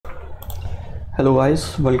Hello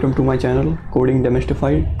guys, welcome to my channel Coding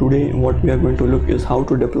Demystified. Today what we are going to look is how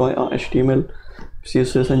to deploy our HTML,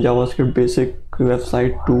 CSS and JavaScript basic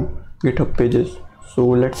website to GitHub pages. So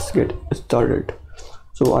let's get started.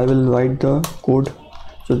 So I will write the code.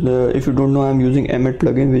 So if you don't know, I'm using Emmet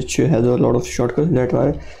plugin which has a lot of shortcuts. That's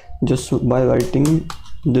why just by writing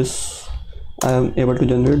this I am able to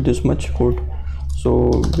generate this much code.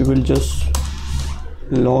 So we will just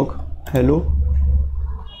log hello,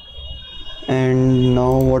 and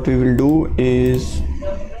now what we will do is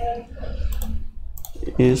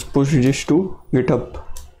push this to GitHub.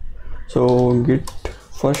 So git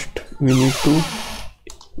first we need to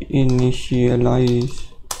initialize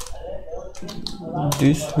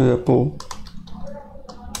this repo.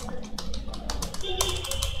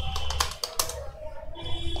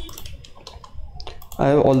 I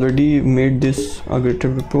have already made this a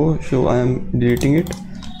GitHub repo, so I am deleting it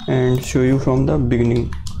and show you from the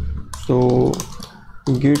beginning. So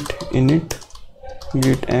git init,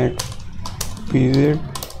 git add period,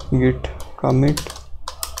 git commit,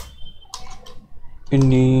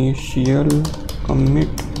 initial commit.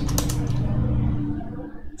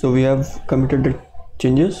 So we have committed the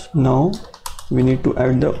changes. Now we need to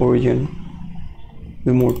add the origin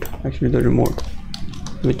remote, actually the remote,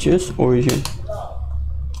 which is origin.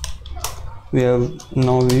 We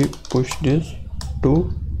push this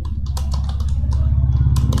to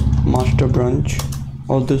master branch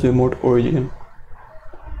of this remote origin.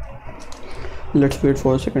 Let's wait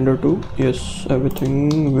for a second or two. Yes,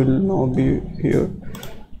 everything will now be here.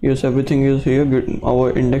 Yes, everything is here.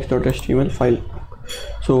 Our index.html file.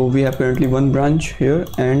 So we have currently one branch here,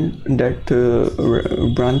 and that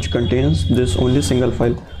branch contains this only single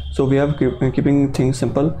file. So we have keeping things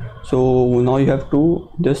simple. So now you have to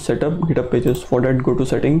just set up GitHub pages. For that, go to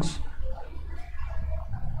settings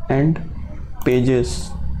and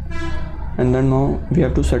pages, and then now we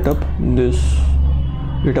have to set up this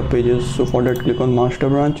GitHub pages. So for that, click on master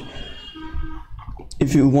branch.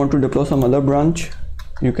 If you want to deploy some other branch,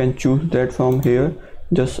 you can choose that from here.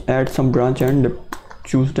 Just add some branch and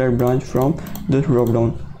choose that branch from this drop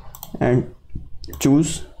down and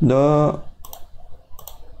choose the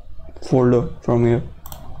folder from here.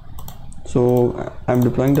 So I'm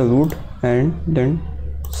deploying the root and then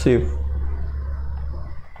save.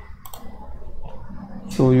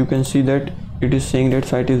 So you can see that it is saying that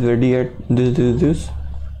site is ready at this.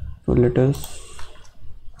 So let us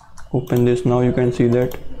open this. Now you can see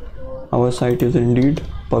that our site is indeed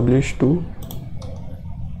published to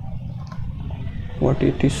what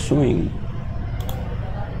it is showing.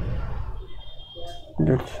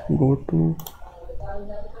 Let's go to,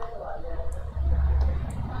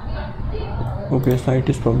 okay, site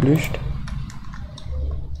is published.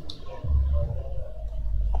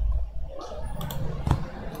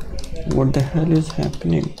 What the hell is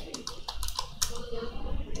happening?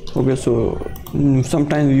 Okay, so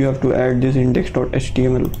sometimes you have to add this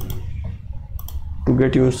index.html to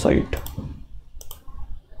get your site.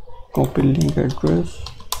 Copy link address.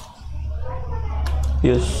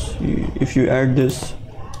 Yes, if you add this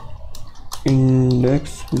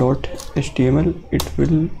index.html, it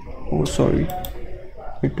will, oh sorry,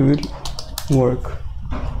 it will work.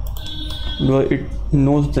 But it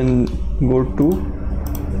knows, then go to,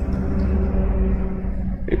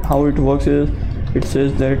 how it works is it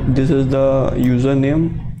says that this is the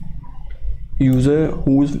username, user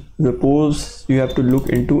whose repos you have to look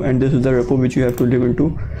into, and this is the repo which you have to look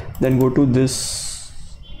into. Then go to this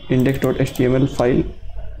index.html file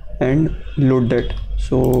and load that.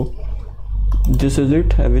 So this is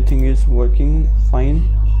it, everything is working fine.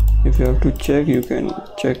 If you have to check, you can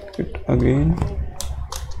check it again.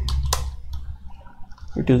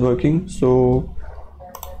 It is working. So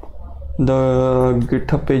the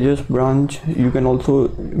GitHub pages branch, you can also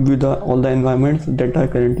view all the environments that are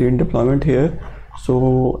currently in deployment here.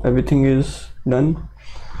 So everything is done,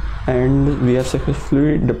 and we have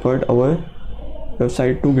successfully deployed our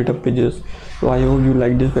website to GitHub pages. So I hope you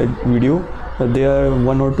like this video. There are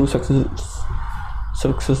one or two successive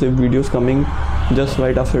videos coming just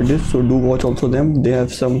right after this, so do watch also them. They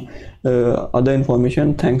have some other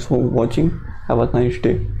information. Thanks for watching. Have a nice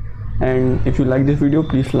day. And if you like this video,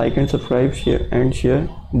 please like and subscribe, share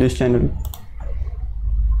this channel.